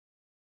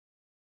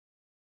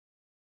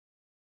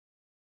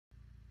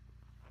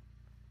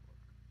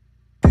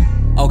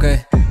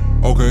Okay.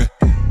 Okay.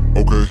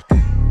 Okay.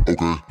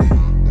 Okay.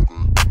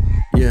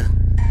 Yeah.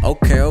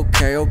 Okay.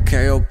 Okay.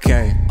 Okay.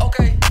 Okay.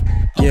 Okay.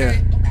 Yeah.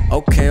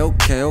 Okay.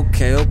 Okay.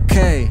 Okay.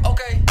 Okay.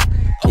 Okay.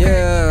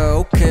 Yeah.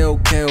 Okay.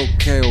 Okay.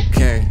 Okay.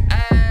 Okay.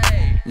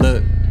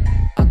 Look.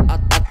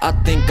 I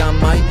think I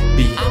might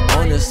be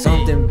onto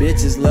something.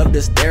 Bitches love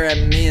to stare at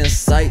me and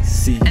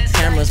sightsee.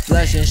 Cameras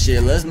flashing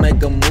shit, let's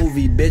make a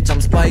movie. Bitch, I'm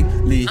Spike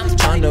Lee.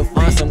 Trying to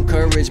find some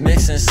courage,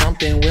 mixing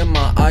something with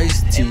my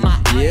iced tea.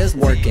 Yeah, it's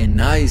working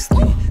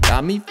nicely.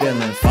 Got me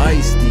feeling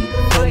feisty.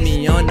 Put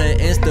me on the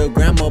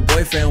Instagram, my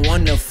boyfriend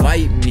wanna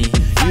fight me.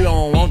 You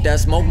don't want that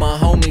smoke, my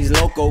homies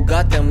loco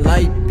got them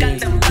light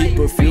beams. Keep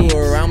a few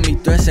around me,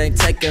 threats ain't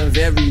taken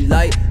very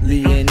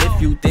lightly. And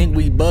if you think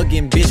we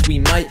bugging, bitch, we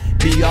might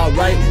be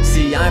alright.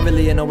 See, I ain't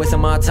really in no waste of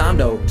my time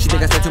though. She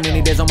think I spent too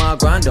many days on my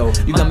grind though.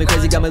 You got me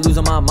crazy, got me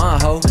losing my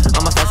mind, ho.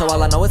 I'm a star, so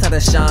all I know is how to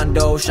shine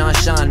though.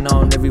 Shine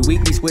on. Every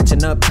week we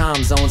switching up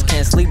time zones.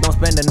 Can't sleep, don't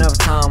spend enough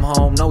time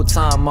home. No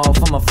time off,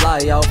 I'ma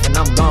fly off and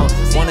I'm gone.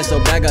 Want it so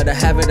bad, gotta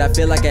have it. I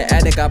feel like an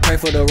addict, I pray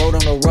for the road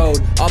on the road.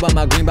 All by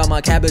my green, by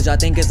my cabbage. I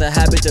think it's a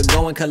habit to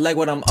go and collect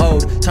what I'm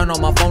owed. Turn on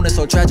my phone, it's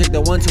so tragic.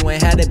 The ones who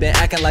ain't had it been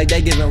acting like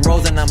they giving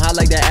rolls. And I'm hot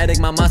like that addict,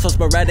 my mind so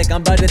sporadic.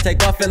 I'm about to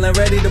take off, feeling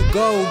ready to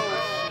go.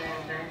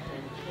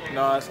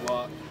 No, that's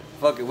locked.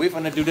 Fuck it, we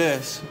finna do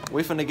this.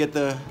 We finna get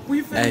the.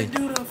 We finna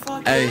do the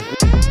fuck. Hey.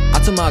 I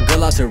took my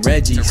girl out to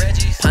Reggie's.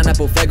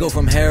 Pineapple Fago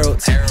from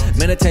Harold's.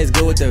 Man, it tastes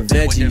good with the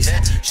veggies.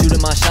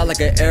 Shooting my shot like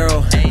an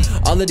arrow.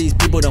 All of these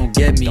people don't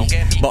get me,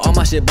 but all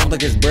my shit bump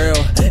like it's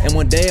Braille. And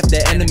one day if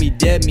the enemy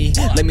dead me,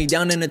 lay me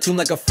down in the tomb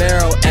like a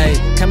pharaoh.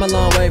 Ayy, came a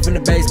long way from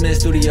the basement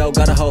studio.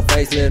 Got a whole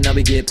facelift, now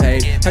we get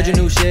paid. Heard your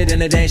new shit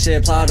and it ain't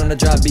shit. Plot on the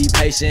drop, be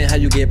patient, how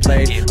you get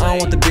played. I don't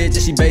want the bitch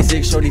if she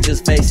basic, shorty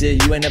just face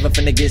it. You ain't never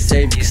finna get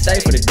saved. You can stay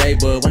for the day,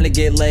 but when it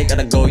get late,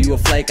 gotta go, you a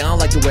flake. I don't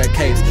like to wear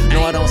capes,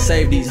 no I don't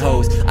save these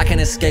hoes. I can't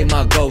escape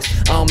my ghost.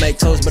 I don't make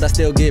toast, but I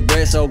still get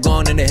bread, so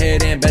gone in the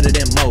head and better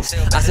than most.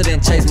 I sit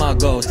and chase my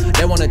goals,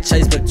 they wanna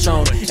chase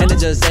Patron, and it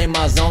just ain't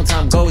my zone.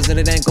 Time goes and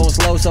it ain't gon'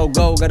 slow, so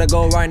go. Gotta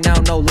go right now,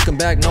 no looking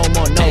back, no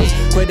more no's.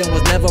 Quitting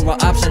was never an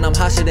option, I'm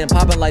hot shit and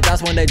popping like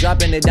that's when they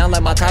dropping it down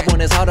like my top.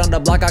 When it's hot on the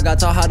block, I got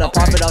taught how to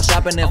profit. Out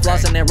shopping and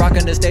flossing and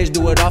rocking the stage,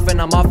 do it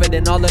often. I'm off it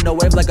and all in the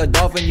wave like a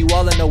dolphin. You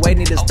all in the way,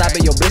 need to stop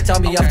it. Your bitch tell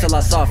me off till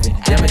I soften.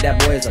 Damn it, that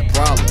boy is a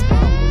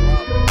problem.